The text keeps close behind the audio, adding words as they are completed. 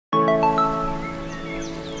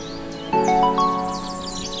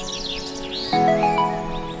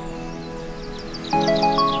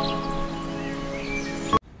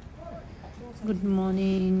Good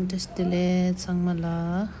morning, distillate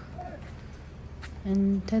sangmala.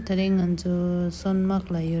 And tethering anjo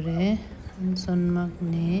sonmak la yure. And sonmak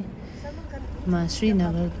ne ma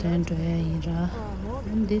Srinagar II ira.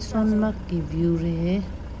 And this sonmak ki view re.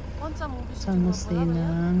 Sangmase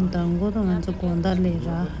nang dango dong anjo konda le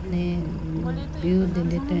ra. Ne view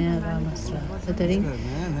dele tuya ra masra. Tethering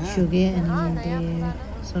shuge anime de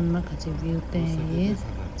sonmak ache view te.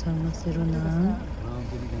 Sangmase ro nang.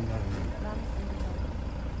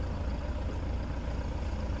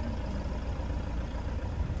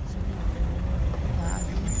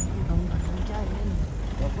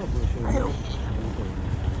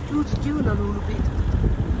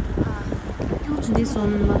 This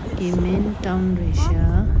one the main town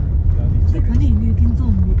Russia.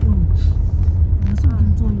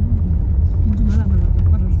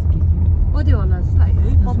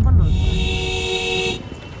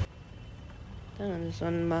 This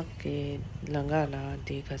one market langala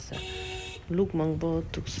de kasa look mangbo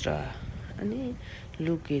tuksra ani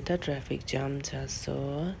look ita traffic jam cha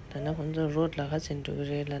so tana kunjo road laga chentu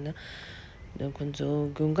re lana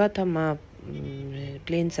kunjo gunga thama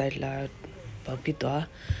plain side la babitwa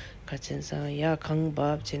kachensa ya khang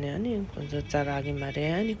bab chene ani kunjo charagi mare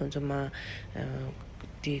ani kunjo ma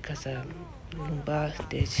di kasa lumba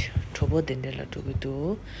stage thobo dendela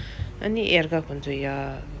tugitu ani erga kunjo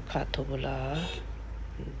ya kha thobola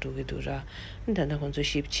dugidura ndana kunjo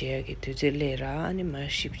ship che gi tu jelera ani ma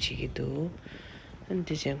ship chi gi du and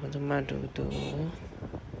this is kunjo ma du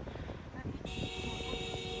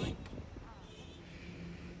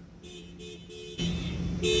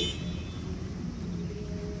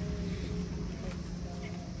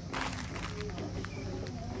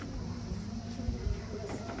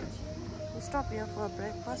stop here for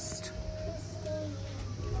breakfast.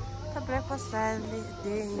 The breakfast salad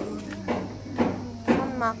day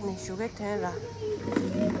one mark ni sugar tera.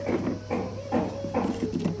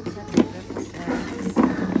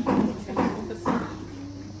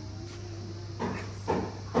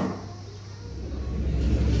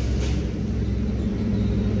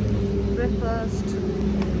 Breakfast.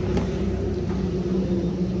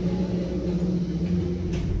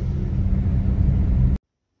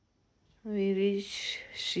 We reach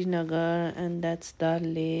Srinagar and that's Dal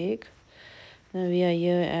Lake. Now we are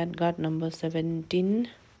here at ghat number 17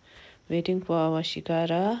 waiting for our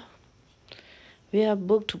shikara. We have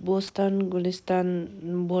booked Boastan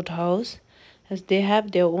Gulistan boat house as they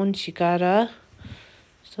have their own shikara.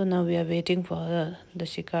 So now we are waiting for the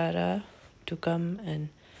shikara to come and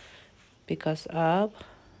pick us up.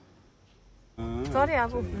 Sorry,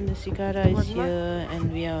 Abu. And the shikara is here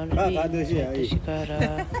and we are already inside the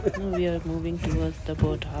shikara. Now we are moving towards the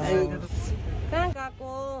boat house.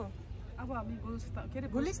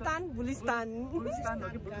 Gulistan.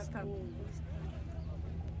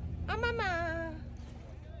 Mama.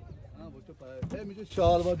 मुझे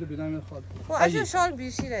shawl बात बिना में खाद वो अच्छा shawl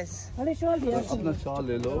BC race अरे shawl दिया अपना शॉल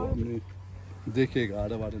ले लो देखिएगा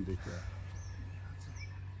आधा बार देखिए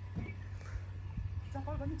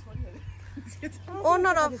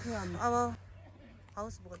owner of our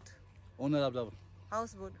houseboat owner of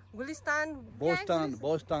houseboat Gulistan Bostan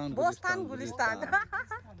Gulistan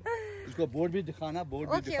इसको बोर्ड भी दिखाना बोर्ड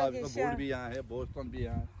भी दिखा बोर्ड भी यहाँ है बोस्तान भी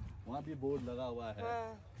यहाँ वहाँ भी बोर्ड लगा हुआ है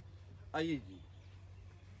आइए जी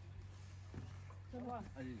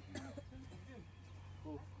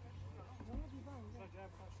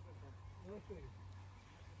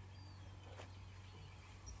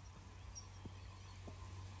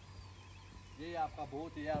ये आपका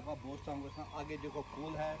बोट है आपका बोस्तान गुलिस्तान आगे देखो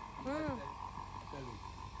फूल है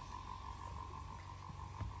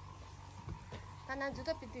ताना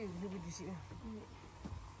जुता पिटी लुबी दिसी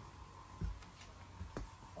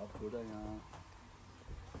आप थोड़ा यहाँ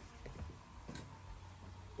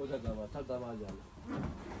कोई दवा जाला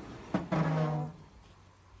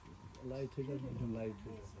लाइट है मध्यम लाइट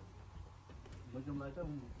है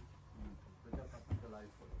बेटा पसंद का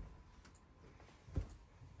लाइट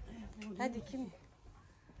हदी किम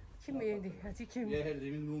ये दी हजी किम ये है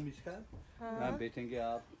लिविंग रूम इसका यहाँ बैठेंगे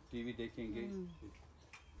आप टीवी देखेंगे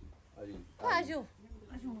आजो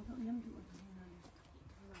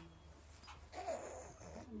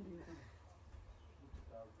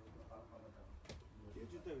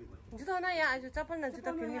जुता ना या आजो चप्पल ना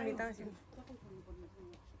जुता किन्नी मिता से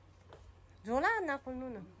झोला ना खोल्नु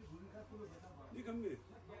न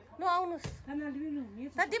लो आउनुस्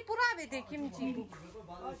तति पुरा भेटे किमची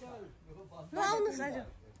लो आउनुस् आजो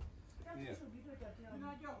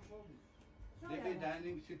देखिए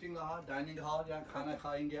डाइनिंग सिटिंग डाइनिंग हॉल यहाँ खाना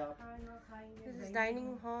खाएंगे आप This is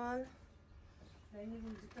dining hall.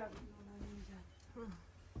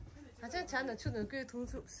 अच्छा छान छुन 꽤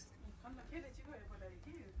동수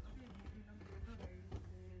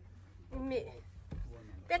이미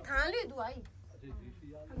때 달리도 아이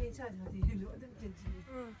한번 찾아 뒤로 응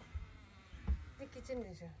이 किचन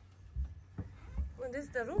है और दिस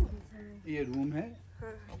द रूम ये रूम है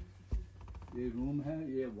ये रूम है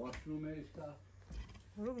ये वॉशरूम है इसका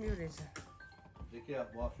रूम यूज है देखिए आप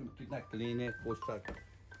वॉशरूम कितना क्लीन है कोस्टा का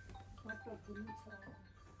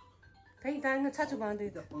कहीं दान चाचू बांध दे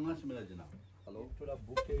 5 मिनट जनाब हेलो थोड़ा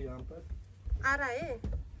बुक है यहाँ पर आ रहा है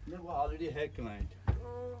नहीं वो ऑलरेडी है क्लाइंट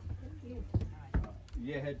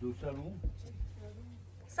ये है दूसरा रूम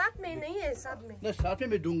साथ में नहीं है साथ में नहीं साथ में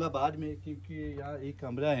मैं दूंगा बाद में क्योंकि यहाँ एक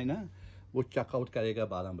कमरा है ना वो चेकआउट करेगा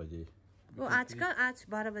 12 बजे वो आज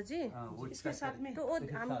 12 बजे इसके साथ में तो वो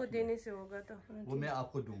हमको देने से होगा तो वो मैं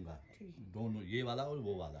आपको दूंगा दोनों ये वाला और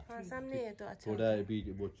वो वाला हाँ सामने है तो अच्छा थोड़ा भी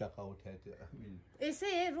वो चेकआउट है तो ऐसे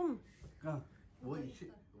है रूम वो इसे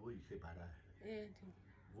बड़ा है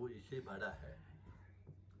वो इसे बड़ा है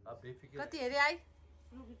आप बेफिक्र कति हेरे आई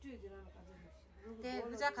네,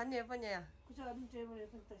 의자 간이 예쁘냐? 그저 아주 제발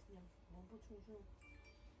예쁜 다시냐. 너무 충충.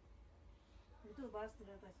 또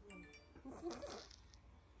봤으라 다시냐.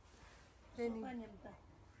 되니. 아닙니다.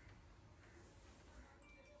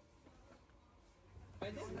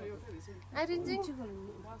 아린징.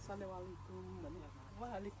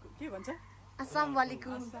 के भन्छ? अस्सलाम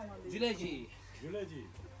वालेकुम. जुलै जी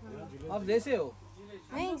आप जैसे हो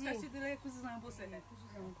नहीं जी. सिद्धले कुछ बोसे है.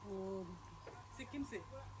 सिक्किम से.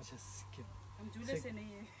 अच्छा सिक्किम हम जुले से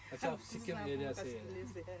नहीं है. अच्छा आप सिक्किम एरिया से है.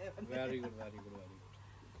 वेरी गुड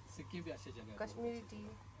सिक्किम भी अच्छी जगह है कश्मीरी टी.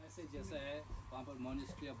 ऐसे जैसा है वहाँ पर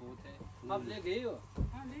मोनेस्ट्री बहुत है आप ले गए हो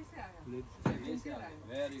हाँ ले से आया.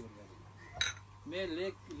 वेरी गुड मैं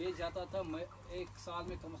ले जाता था मैं एक साल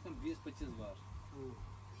में कम से कम 20-25 बार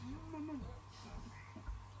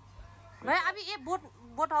भाई अभी ये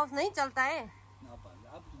बोट हाउस नहीं चलता है.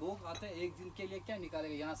 अब लोग आते हैं एक दिन के लिए क्या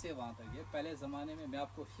निकालेगा यहाँ से वहाँ तक ये पहले जमाने में मैं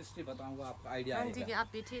आपको हिस्ट्री बताऊंगा आपको आइडिया हाँ आएगा जी आप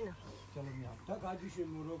बैठिए ना. चलो मैं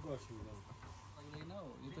ना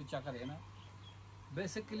ये तो चक्कर है ना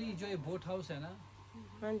बेसिकली जो ये बोट हाउस है ना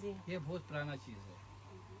हाँ जी ये बहुत पुराना चीज़ है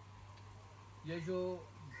ये जो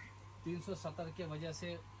 370 के वजह से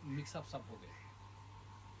मिक्सअप सब हो गए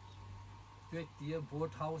जो ये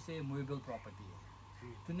बोट हाउस है मूवेबल प्रॉपर्टी है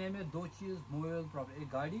दुनिया में 2 चीज़ मूवेबल प्रॉपर्टी एक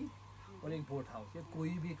गाड़ी और एक बोट हाउस ये कोई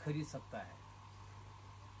भी खरीद सकता है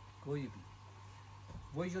कोई भी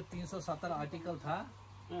वही जो 370 आर्टिकल था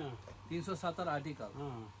 370 आर्टिकल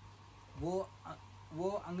वो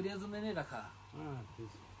अंग्रेजों ने नहीं रखा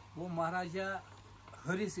वो महाराजा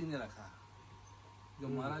हरि सिंह ने रखा जो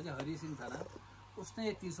महाराजा हरि सिंह था ना उसने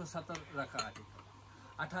ये 370 रखा आर्टिकल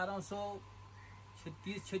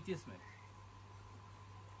 1836 में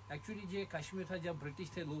एक्चुअली जो कश्मीर था जब ब्रिटिश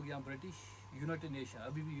थे लोग यहाँ ब्रिटिश यूनाइटेड नेशन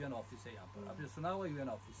अभी भी यूएन ऑफिस है यहाँ पर आपने सुना हुआ UN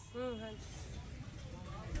office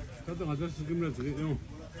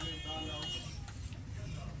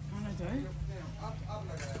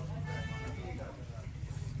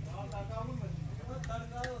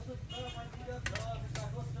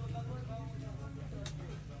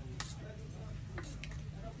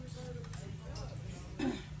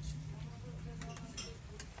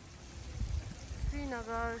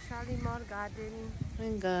Srinagar Shalimar Garden.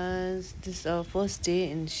 Hey guys, this is our first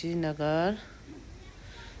day in Srinagar.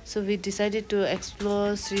 So we decided to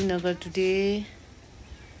explore Srinagar today.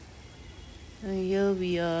 And here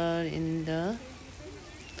we are in the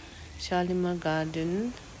Shalimar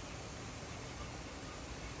Garden.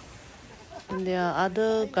 And there are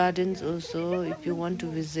other gardens also if you want to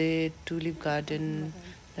visit Tulip Garden,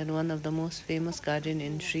 and one of the most famous garden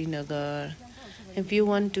in Srinagar. If you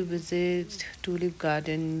want to visit Tulip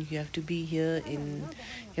Garden, you have to be here you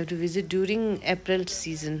have to visit during April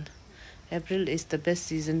season. April is the best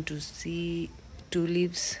season to see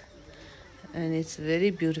tulips and it's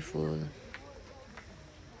very beautiful.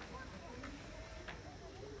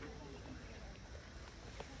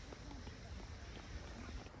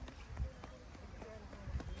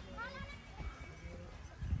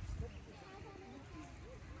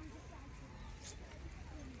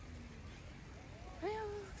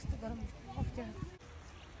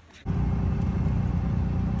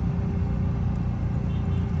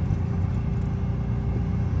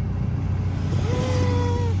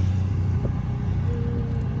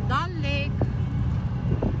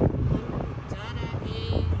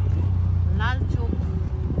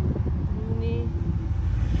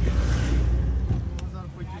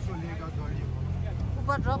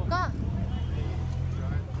 Drop का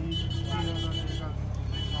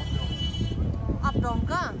up down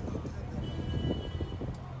का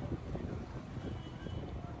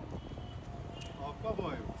आपका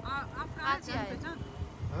boy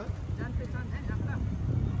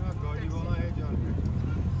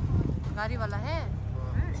गाड़ी वाला है।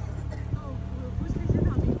 पूछ लीजिए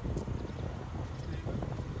ना अभी।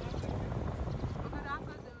 अगर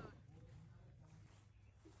आपका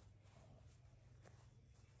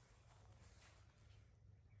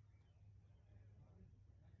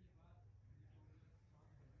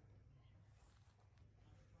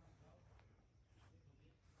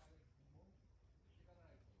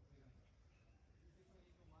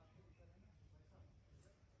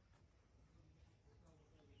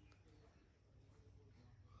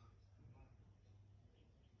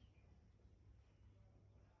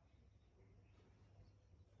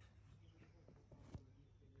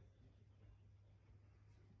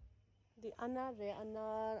The anar re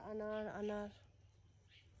anar.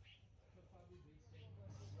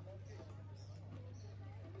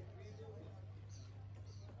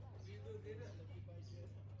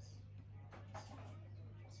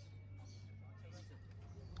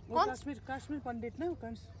 वो कश्मीर पंडित ना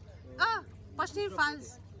कश्मीर फाइल्स।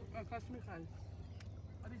 कश्मीर खाल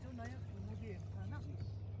अभी जो नया मूवी था ना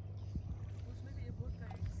उसमें भी ये बहुत का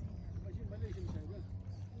एक सीन है।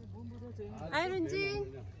 Hi Runji.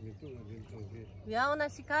 We are on a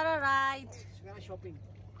Shikara ride. Shikara shopping.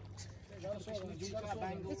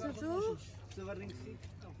 It's a zoo. Silver ring sea.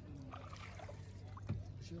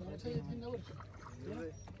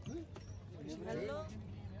 Hello.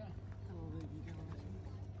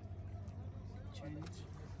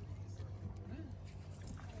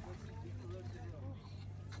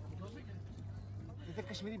 It's a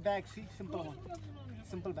Kashmiri bag, see, simple one,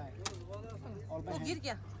 simple bag. All by वो hand. गिर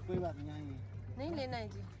गया। कोई बात नहीं, यहाँ ये नहीं लेना है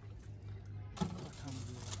जी।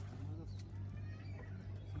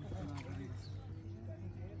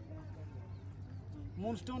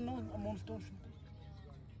 Moonstone, no, moonstone.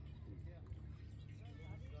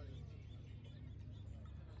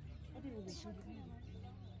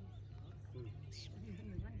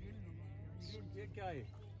 ये क्या है? ये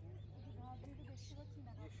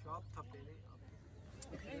शॉप था पहले।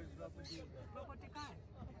 प्रॉपर्टी कहाँ है?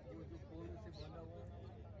 वो जो पोल से बना हुआ है।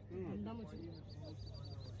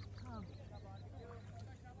 हाँ।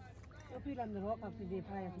 तो फिर अंदर हो काफी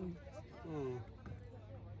देखा है अपनी।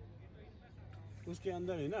 उसके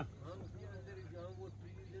अंदर है ना?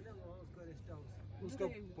 उसका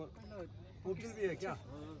होटल भी है क्या?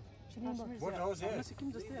 बोट हाउस है? सिक्किम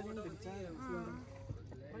जस्तै हैन नि भन्छ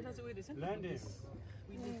पहिला चाहिँ उयो रहेछ नि लैंड है।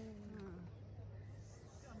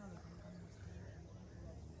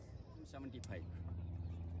 75.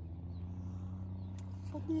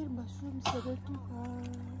 पनीर मशरूम 75।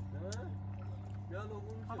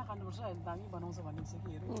 खाना खानुपर्छ अहिले दामी बनाउँछ भन्ने छ कि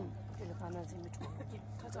हेरौँ त्यसले खाना चाहिँ मिठो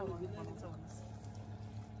मिठो छ बनाउँछ भन्ने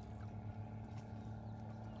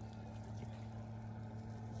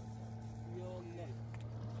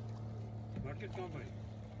मार्केट कहाँ पर है?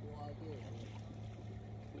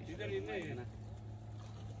 इधर ही नहीं है ना?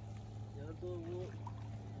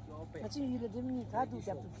 Macam hira dia ni kadu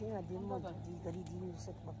dia tu kena dia mau di gari di ni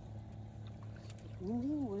set bak.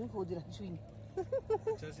 Ini boleh kau dia cuci.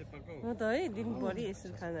 अच्छा से पकाओ। No tahu, दिन भरि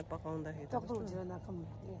यसरी खाना पकाउँदाखेरि त टक्टर हुन्छ नाकम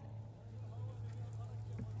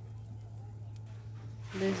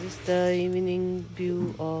This is the evening view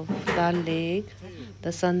of Dal Lake,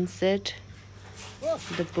 the sunset,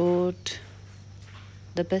 the boat,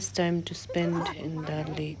 the best time to spend in Dal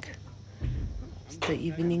Lake. It's the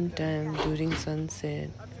evening time during sunset.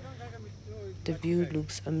 The view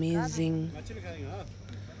looks amazing. मछली खाएंगे हाँ?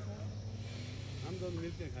 हम दोनों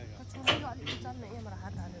मिलके खाएंगे।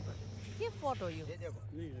 के photo यो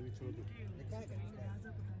नहीं अभी छोड़ दो।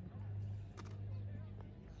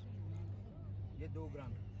 ये 2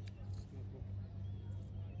 ग्राम।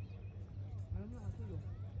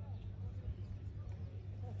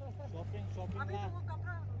 शॉपिंग ना वो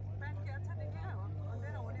कपड़ा पहन के अच्छा दिखेगा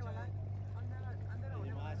अंधेरा होने वाला है अंधेरा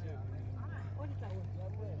होने वाला है और क्या हुआ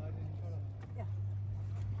या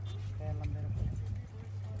पैर लंबे रखो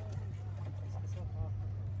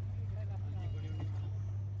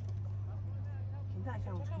कितना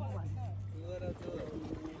अच्छा हुआ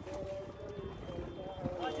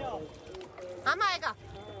आ जाओ हम आएगा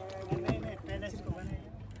नहीं पहले इसको बनेगा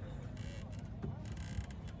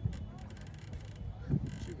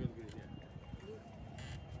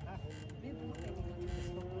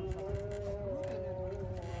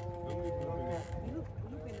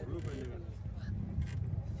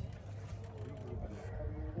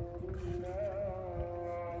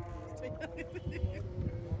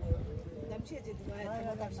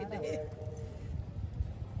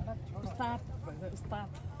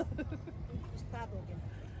उस्ताद हो गया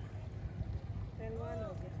पहलवान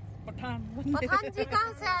हो गया पठान जी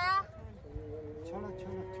कहाँ से आया? छोड़ो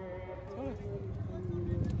छोड़ो छोड़ो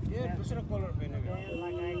ये दूसरा कलर पहनेगा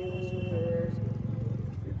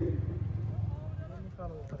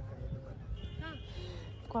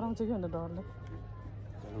कराउँछ कि भन्दा डरले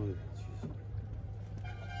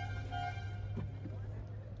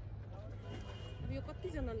यो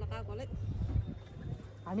कतिजना लगाएको होला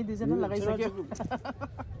हामी दुईजना लगाइसक्यो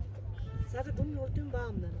साथै घुम्नु उठ्यौँ बा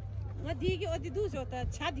आउँदैन म दिगे अति दुस हो त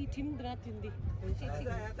छादी ठिम रातिन्दी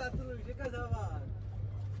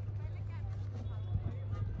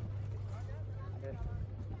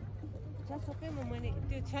सबैमा मैले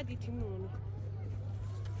त्यो छादी ठिम्नु हुनु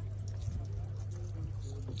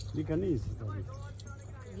दिखने इसी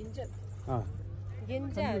गिन्छ हाँ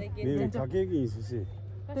गिन्छ अरे मेरे गिन्छ थके की इसी से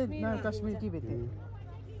कश्मीर की बेटे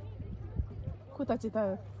खुदा चिता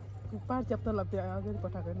पार जब तो लगते आगे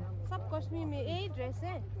पठाएको नि सब कश्मीर में यही ड्रेस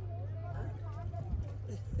है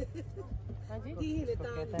हाँ जी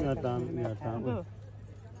नाटाम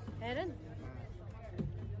हेरन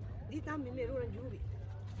दी ताम में मेरो रंजूरी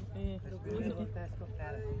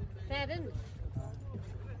फेरन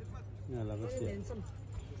यहाँ लगा से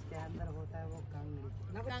इसके अंदर होता है वो कंगड़ी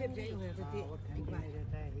लगा से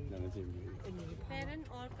फेरन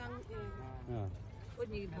और कंग हाँ वो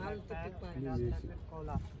नहीं भाल तो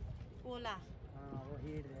कोला कोला हाँ वो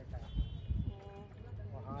हीट रहता है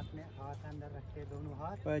वो हाथ में हाथ अंदर रखते हैं दोनों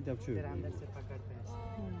हाथ पाए जब छू फिर अंदर से पकड़ते हैं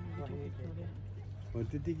वो हीट रहता है और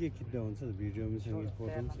तिती के कितना उनसे वीडियो में संगे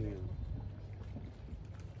फोटो में संगे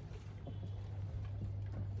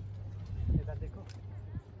इधर देखो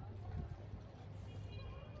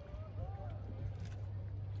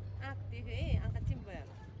आँख देखे आँखा चिम्बयो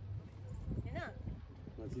हैन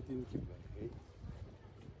masih tim kita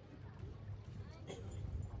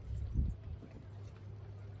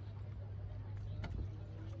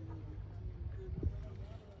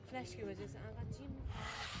फ्लैश की वजह से आँखा चिम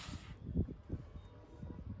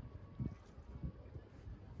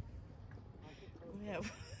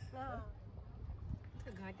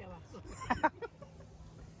घाटे वाला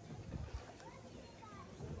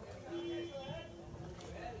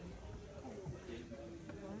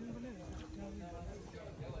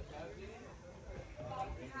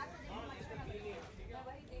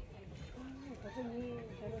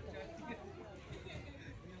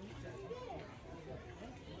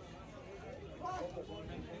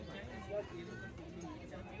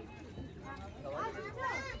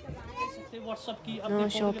व्हाट्सएप की No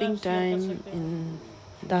shopping time in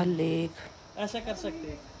Dal Lake. ऐसा कर सकते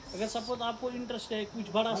हैं अगर सपोज आपको इंटरेस्ट है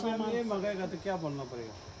कुछ बड़ा सामान ये मंगाएगा तो क्या बोलना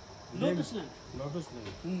पड़ेगा लोटस लैम्प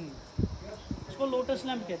इसको लोटस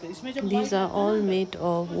लैम्प कहते हैं इसमें जब These are all made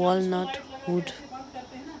of walnut wood.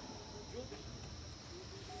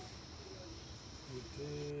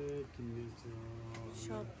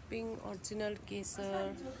 Shopping original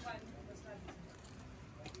केसर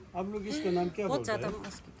आप लोग इसका नाम क्या बहुत बोलते ज्यादा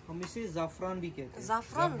हैं हम इसे ज़ाफ़रान भी कहते हैं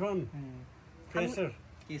ज़ाफ़रान जाफरान केसर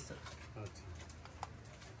केसर अच्छा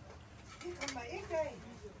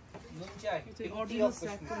नुन चाय चाहिँ अर्डिनल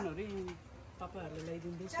स्याक्टनहरु तपाईहरुले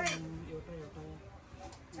ल्याइदिँदैछ एउटा एउटा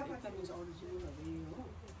एकदम ओरिजिनलहरु हो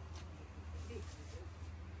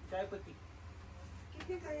चाय पत्ती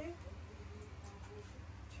कितने का है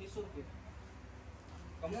 600 रुपये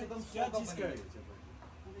कम से कम क्या चीज का है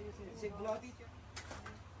इसे गुलाबी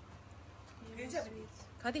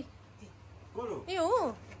खादी बोलो ए हो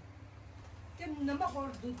त्यो नमक और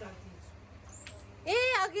दूध डालती है ए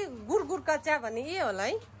अघि गुड़ का चिया भन्ने ए होला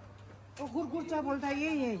है वो गुड़ चा बोलता है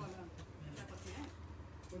ये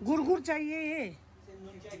गुड़ चाहिए ये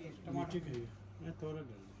ठीक है मैं थोड़ा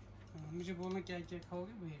डाल मुझे बोलना क्या क्या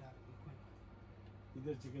खाओगे वही डाल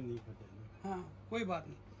इधर चिकन नहीं खाता है ना हाँ कोई बात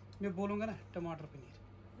नहीं मैं बोलूँगा ना टमाटर पनीर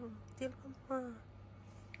तेल कम हाँ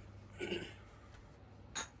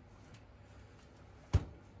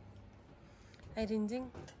arranging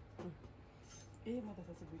ए म त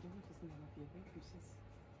साच्चै भिडियो पनि खिच्न नकिए फिसेस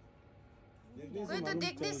कोई तो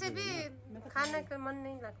देखने से भी खाना का मन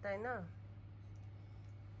नहीं लगता है ना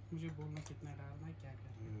मुझे बोलना कितना डालना है क्या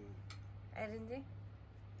करना है arranging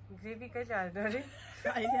ग्रेवी कैसे हाल्नु अरे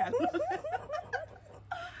अहिले हाल्नु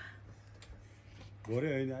भरे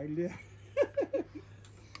होइन अहिले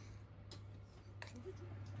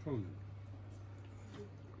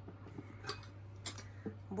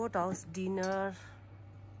बोट हाउस डिनर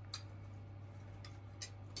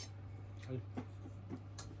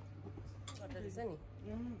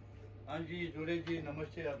हाँ जी जुड़े जी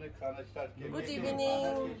नमस्ते आपने खाना स्टार्ट किया गुड इवनिंग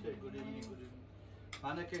गुड इवनिंग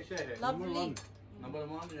खाना कैसे है lovely number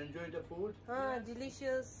 1 enjoy the food हाँ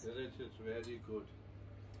डिलीशियस डिलीशियस वेरी गुड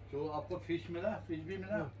तो आपको फिश मिला फिश भी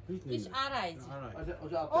मिला फिश आ रहा है जी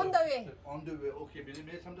अच्छा On the way. On the way okay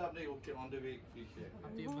मैंने समझा आपने okay on the way fish है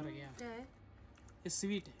अब ये भर गया क्या है ये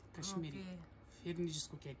स्वीट है कश्मीरी ओके। फिरनी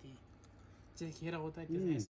जिसको कहती है, जैसे घेरा होता है